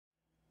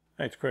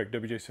Hi, it's Craig,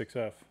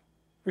 WJ6F.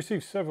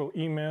 Received several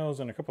emails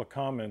and a couple of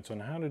comments on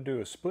how to do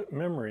a split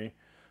memory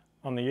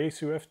on the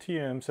Yaesu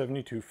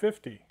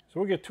FTM-7250. So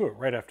we'll get to it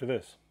right after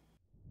this.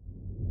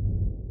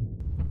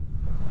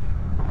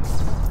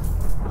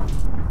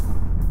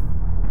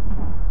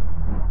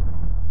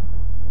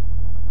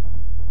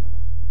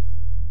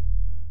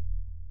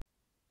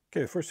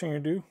 Okay, the first thing you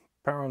do,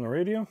 power on the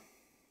radio. And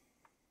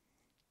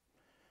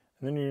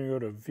then you're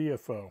going to go to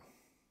VFO.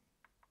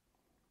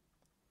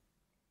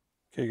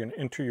 Okay, you're going to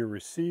enter your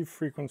receive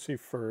frequency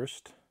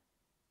first.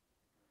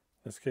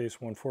 In this case,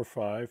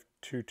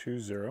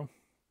 145.220.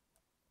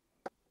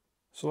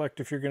 Select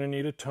if you're going to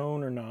need a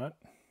tone or not.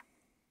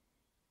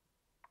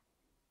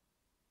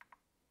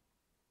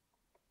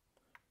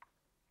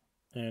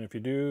 And if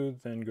you do,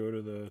 then go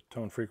to the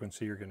tone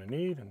frequency you're going to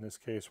need. In this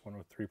case,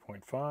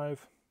 103.5.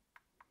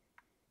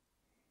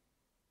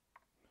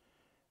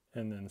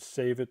 And then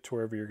save it to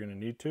wherever you're going to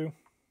need to.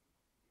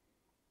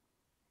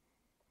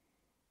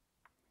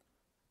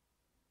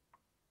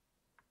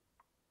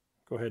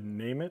 Go ahead and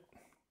name it.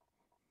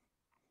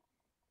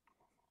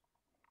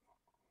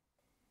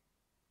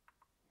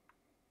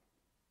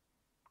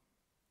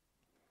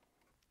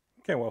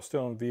 Okay, while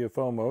still in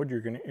VFO mode, you're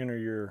going to enter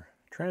your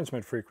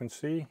transmit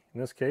frequency. In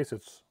this case,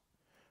 it's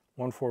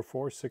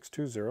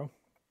 144.620.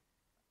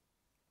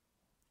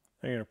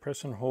 Then you're going to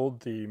press and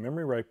hold the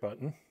memory right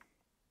button.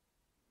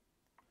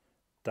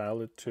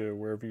 Dial it to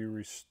wherever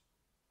you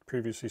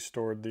previously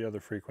stored the other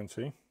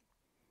frequency.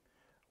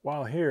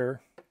 While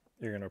here,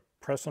 you're going to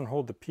press and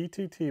hold the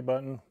PTT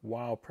button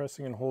while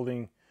pressing and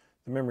holding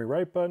the memory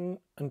right button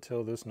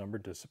until this number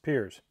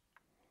disappears.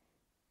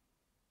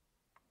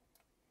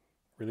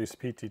 Release the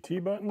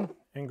PTT button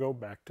and go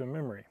back to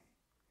memory.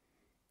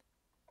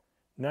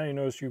 Now you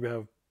notice you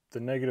have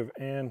the negative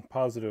and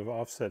positive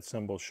offset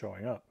symbols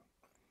showing up.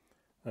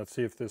 Let's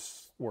see if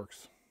this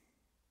works.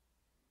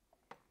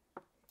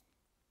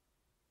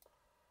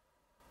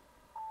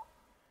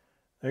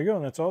 There you go,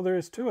 and that's all there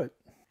is to it.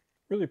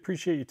 Really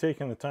appreciate you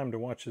taking the time to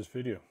watch this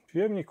video. If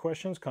you have any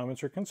questions,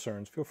 comments, or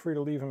concerns, feel free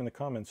to leave them in the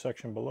comments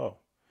section below.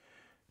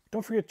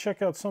 Don't forget to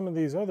check out some of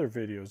these other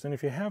videos, and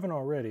if you haven't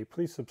already,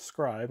 please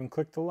subscribe and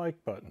click the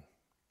like button.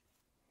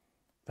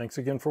 Thanks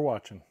again for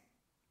watching.